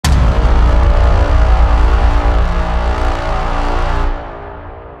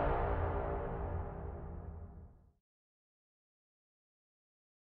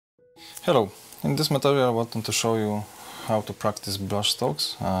Hello, in this material I wanted to show you how to practice brush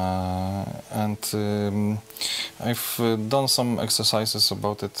strokes and I've done some exercises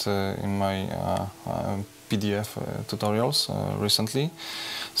about it in my PDF tutorials recently.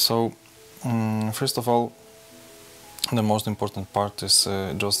 So first of all, the most important part is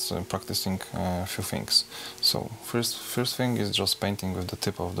just practicing a few things. So first thing is just painting with the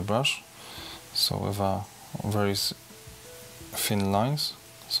tip of the brush, so with a very thin lines,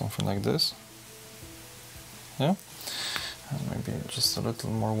 something like this. Yeah, and maybe just a little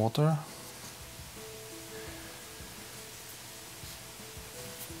more water.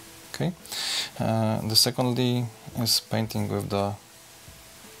 Okay. The secondly is painting with the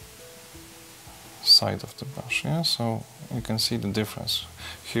side of the brush. Yeah, so you can see the difference.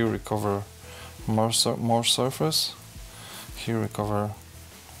 Here we cover more surface. Here we cover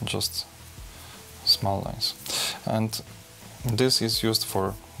just small lines, and this is used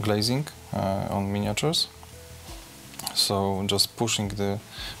for glazing on miniatures. So just pushing the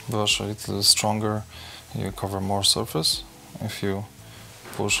brush a little stronger, you cover more surface. If you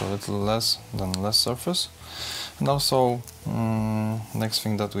push a little less, then less surface. And also, next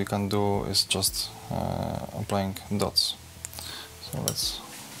thing that we can do is just applying dots. So let's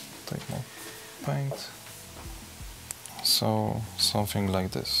take my paint. So something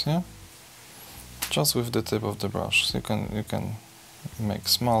like this, yeah. Just with the tip of the brush, so you can make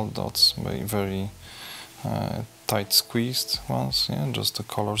small dots by very tight squeezed ones, yeah, just to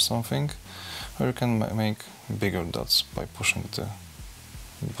color something, or you can make bigger dots by pushing the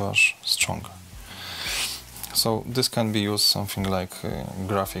brush stronger. So this can be used something like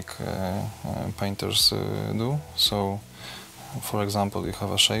graphic painters do. So for example, you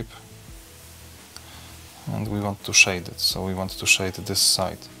have a shape and we want to shade it, so we want to shade this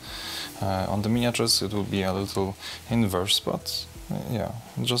side. On the miniatures it will be a little inverse, but yeah,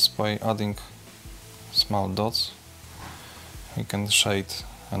 just by adding small dots we can shade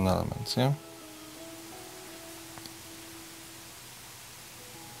an element, yeah.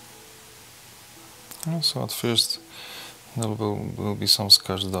 So at first there will be some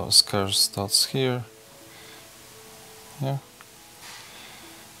scarce dots here, yeah.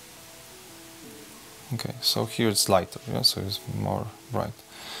 Okay, so here it's lighter, yeah, so it's more bright,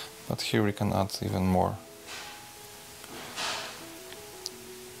 but here we can add even more.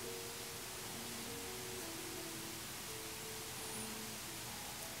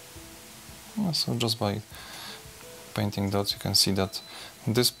 So just by painting dots you can see that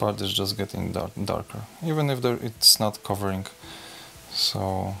this part is just getting darker, even if it's not covering.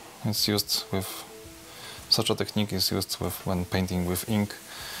 So it's used with, such a technique is used with when painting with ink,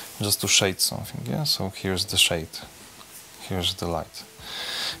 just to shade something, yeah. So here's the shade, here's the light.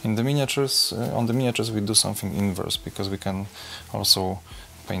 In the miniatures, on the miniatures we do something inverse, because we can also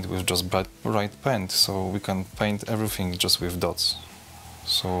paint with just bright paint, so we can paint everything just with dots.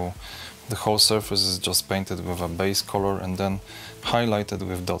 So the whole surface is just painted with a base color and then highlighted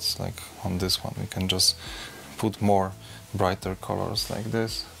with dots, like on this one. We can just put more brighter colors like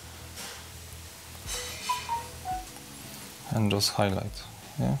this and just highlight,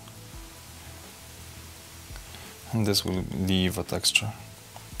 yeah. And this will leave a texture.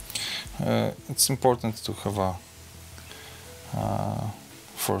 It's important to have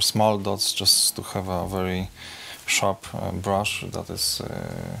for small dots, just to have a very sharp brush that is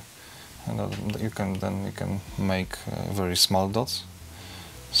and you can make very small dots.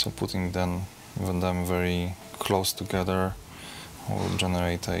 So putting them very close together will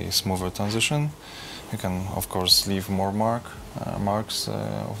generate a smoother transition. You can of course leave more marks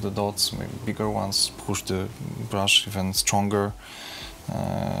of the dots, maybe bigger ones, push the brush even stronger,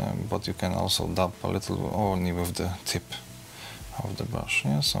 but you can also dab a little only with the tip of the brush,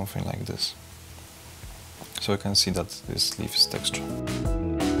 yeah, something like this. So you can see that this leaves texture.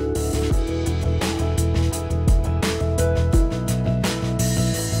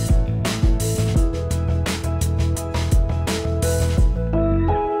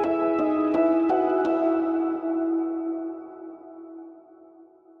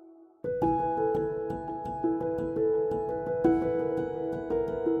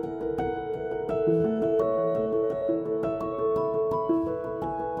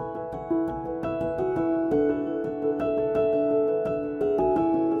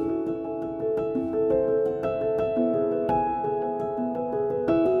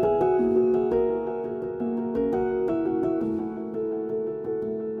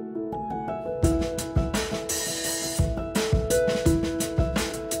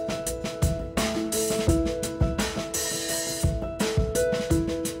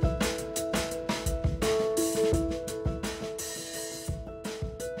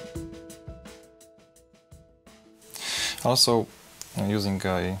 Also, using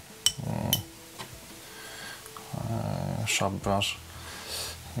a sharp brush,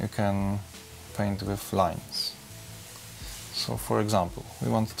 you can paint with lines. So, for example, we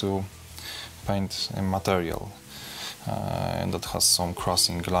want to paint a material that has some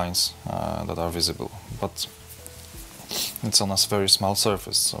crossing lines that are visible, but it's on a very small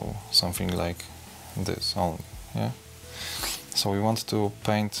surface, so something like this only. Yeah. So we want to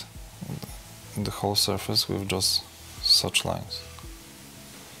paint the whole surface with just such lines.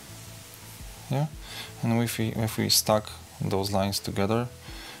 Yeah. And if we stack those lines together,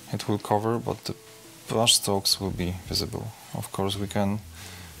 it will cover, but the brush strokes will be visible. Of course, we can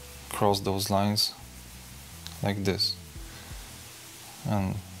cross those lines like this,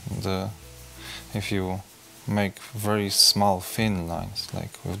 and if you make very small thin lines, like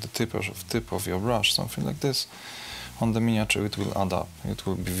with the tip of your brush, something like this, on the miniature it will add up, it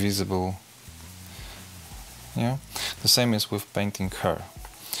will be visible. Yeah. The same is with painting hair.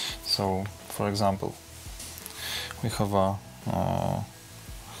 So, for example, we have a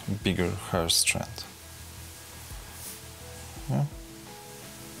bigger hair strand. Yeah.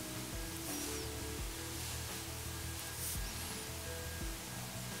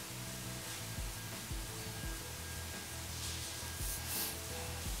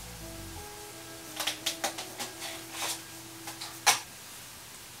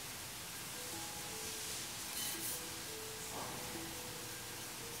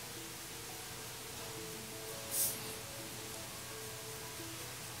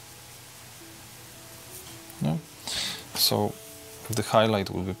 Yeah. So the highlight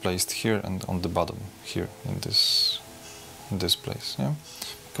will be placed here and on the bottom here in this place. Yeah,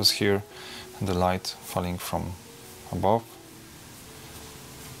 because here the light falling from above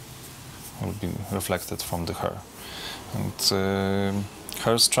will be reflected from the hair, and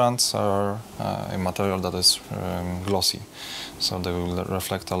hair strands are a material that is glossy, so they will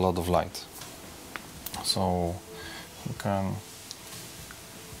reflect a lot of light. So you can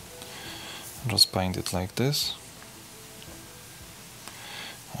just paint it like this,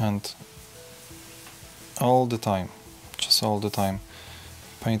 and all the time, just all the time,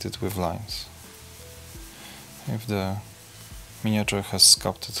 paint it with lines. If the miniature has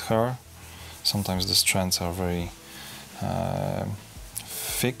sculpted hair, sometimes the strands are very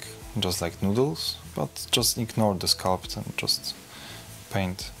thick, just like noodles, but just ignore the sculpt and just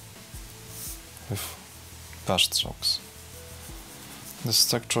paint with brush strokes. The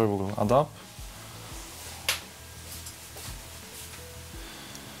structure will add up,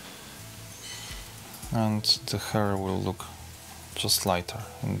 and the hair will look just lighter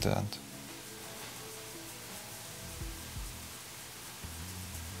in the end.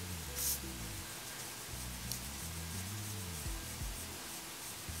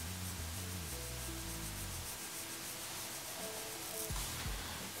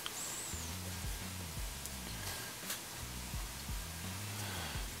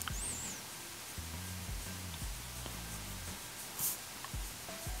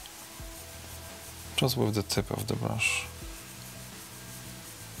 Just with the tip of the brush.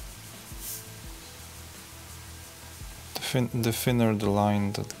 The thinner the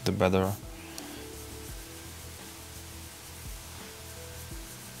line, the better.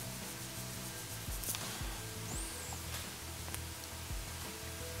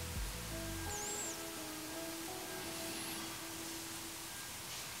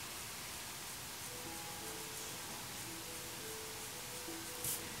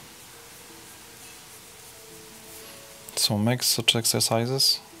 So make such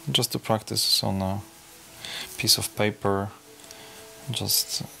exercises just to practice on a piece of paper.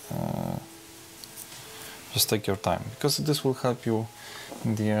 Just take your time, because this will help you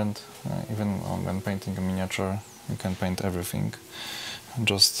in the end. Even when painting a miniature, you can paint everything.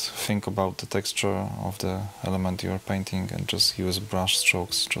 Just think about the texture of the element you are painting and just use brush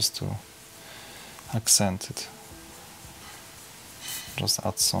strokes just to accent it. Just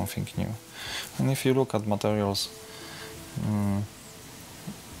add something new. And if you look at materials,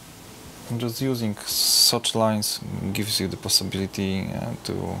 just using such lines gives you the possibility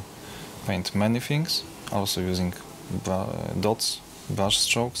to paint many things. Also using dots, brush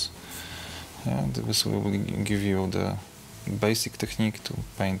strokes. Yeah, this will give you the basic technique to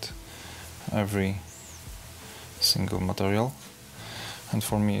paint every single material. And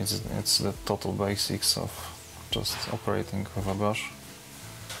for me, it's the total basics of just operating with a brush.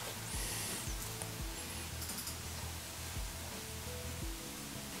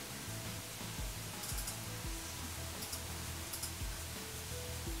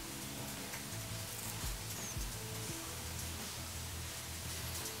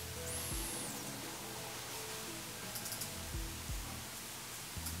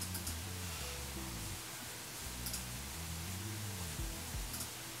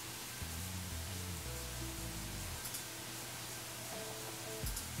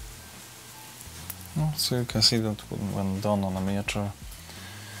 Yeah, so you can see that when done on a miniature,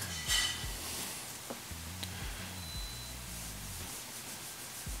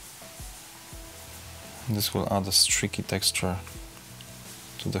 this will add a streaky texture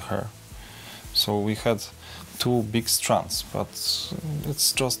to the hair. So we had two big strands, but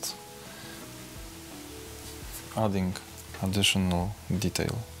it's just adding additional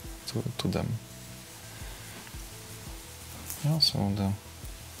detail to them. Yeah, so the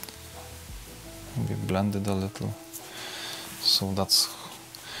we blended a little. So that's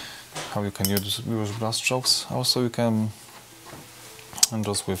how you can use brushstrokes. Also, you can, and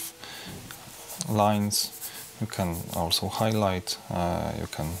just with lines, you can also highlight, you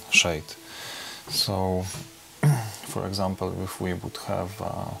can shade. So, for example, if we would have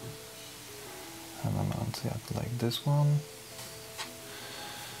an element like this one,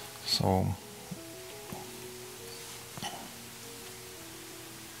 so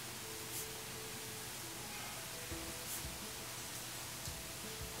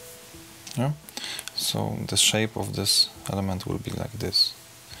yeah, so the shape of this element will be like this.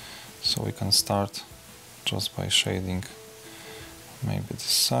 So we can start just by shading maybe this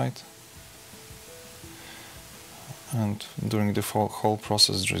side, and during the whole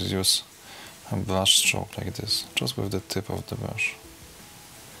process just use a brush stroke like this, just with the tip of the brush.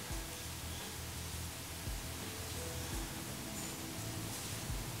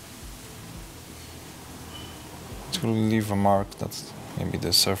 It will leave a mark that maybe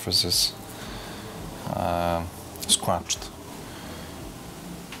the surface is scratched.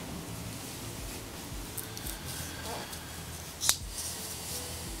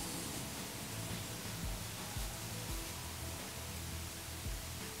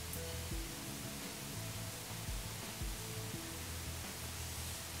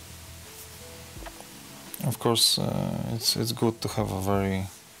 Of course, it's good to have a very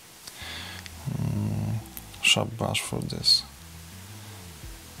sharp brush for this.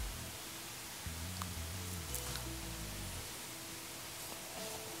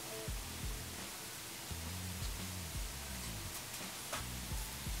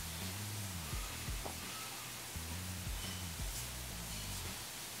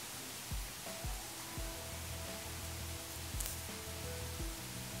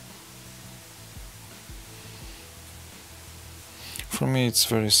 For me, it's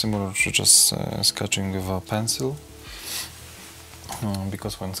very similar to just sketching with a pencil,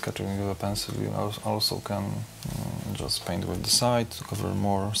 because when sketching with a pencil, you also can just paint with the side to cover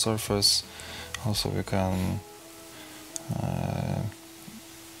more surface. Also, you can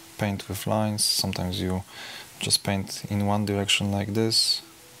paint with lines. Sometimes you just paint in one direction like this,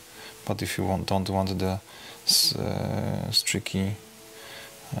 but if you don't want the streaky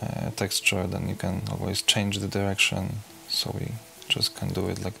texture, then you can always change the direction. So we just can do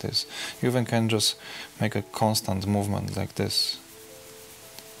it like this. You even can just make a constant movement like this.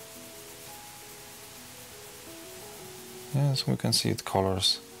 Yes, we can see it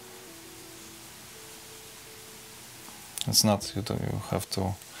colors. It's not you have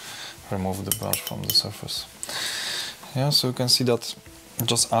to remove the brush from the surface. Yeah, so you can see that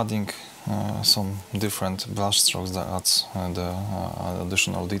just adding some different brush strokes that adds the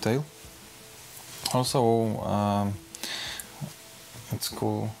additional detail. Also, it's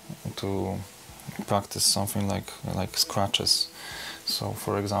cool to practice something like scratches. So,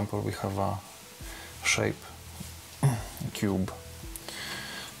 for example, we have a shape, a cube.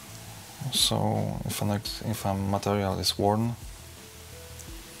 So, if a material is worn,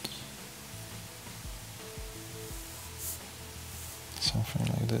 something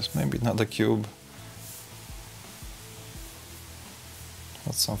like this, maybe not a cube,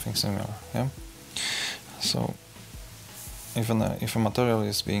 but something similar. Yeah. So, if a material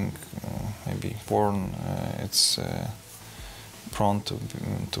is being maybe worn, it's prone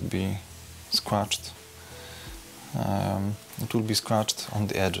to be scratched. It will be scratched on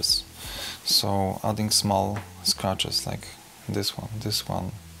the edges. So adding small scratches like this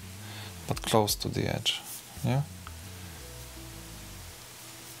one, but close to the edge. Yeah.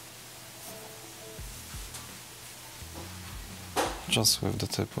 Just with the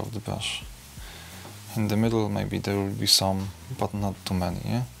tip of the brush. In the middle, maybe there will be some, but not too many,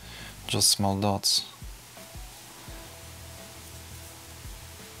 yeah? Just small dots.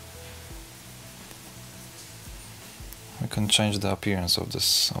 We can change the appearance of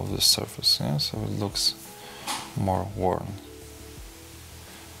this surface, yeah? So it looks more worn.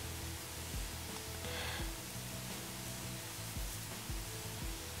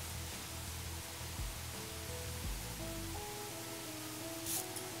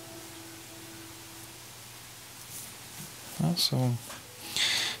 So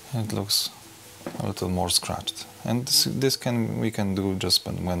it looks a little more scratched. And we can do just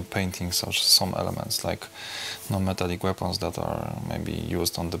when painting some elements like non-metallic weapons that are maybe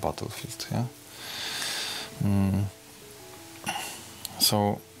used on the battlefield. Yeah.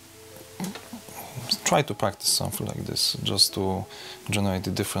 So try to practice something like this, just to generate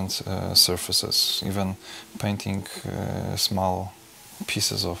the different surfaces, even painting small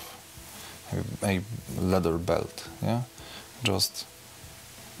pieces of a leather belt. Yeah, just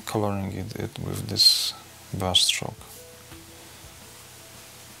coloring it with this brush stroke.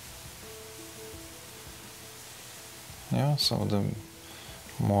 Yeah, so the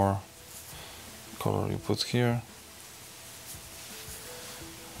more color you put here,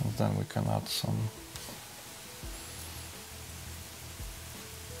 and then we can add some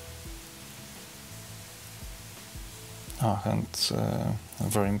and a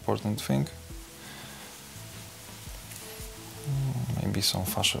very important thing, maybe some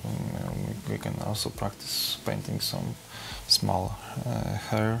fashion. We can also practice painting some small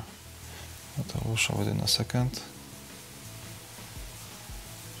hair, but I will show it in a second.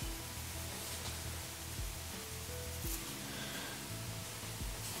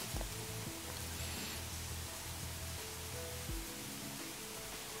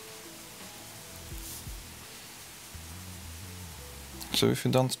 So if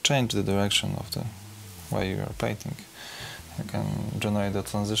you don't change the direction of the way you are painting, you can generate a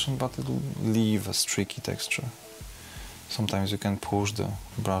transition, but it will leave a streaky texture. Sometimes you can push the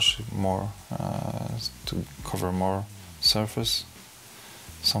brush more to cover more surface,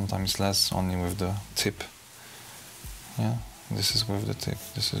 sometimes less, only with the tip. Yeah, this is with the tip,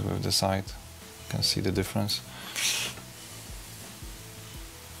 this is with the side. You can see the difference.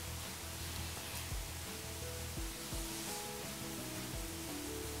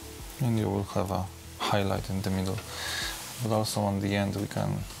 And you will have a highlight in the middle, but also on the end we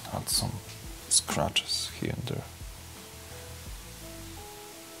can add some scratches here and there.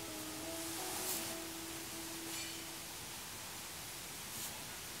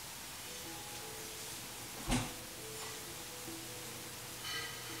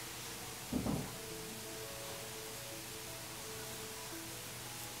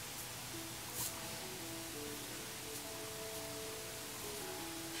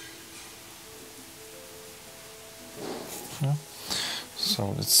 Yeah.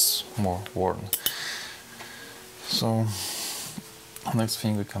 So it's more worn. So next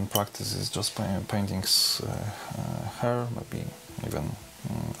thing we can practice is just painting hair, maybe even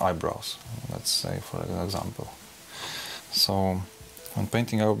eyebrows, let's say, for example. So when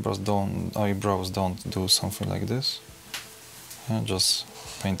painting eyebrows, don't do something like this. Yeah, just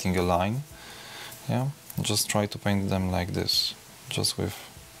painting a line. Yeah, just try to paint them like this, just with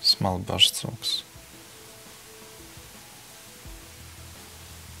small brush strokes.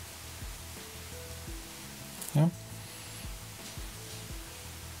 Yeah.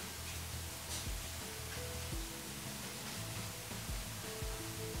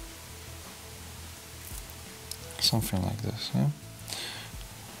 Something like this, yeah.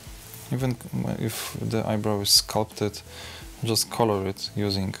 Even if the eyebrow is sculpted, just color it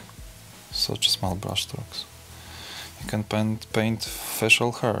using such small brush strokes. You can paint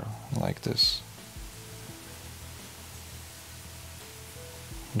facial hair like this.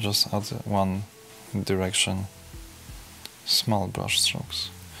 Just add one direction, small brush strokes.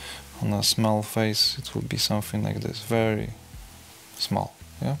 On a small face it will be something like this, very small,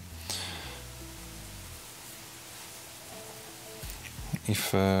 yeah.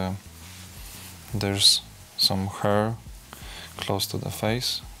 If there's some hair close to the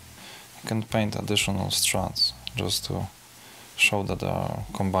face, you can paint additional strands just to show that they are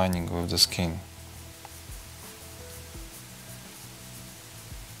combining with the skin.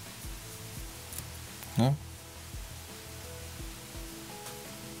 Yeah.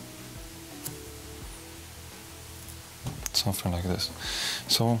 Something like this.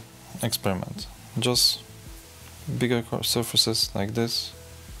 So experiment. Just bigger surfaces like this,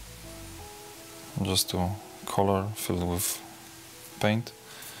 just to color, fill with paint,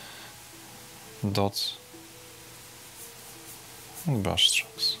 dots and brush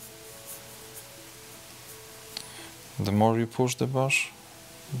strokes. The more you push the brush,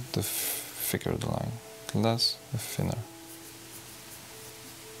 the thicker the line, the less, the thinner.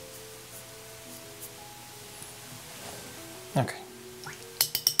 Okay,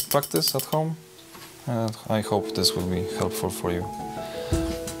 practice at home, and I hope this will be helpful for you.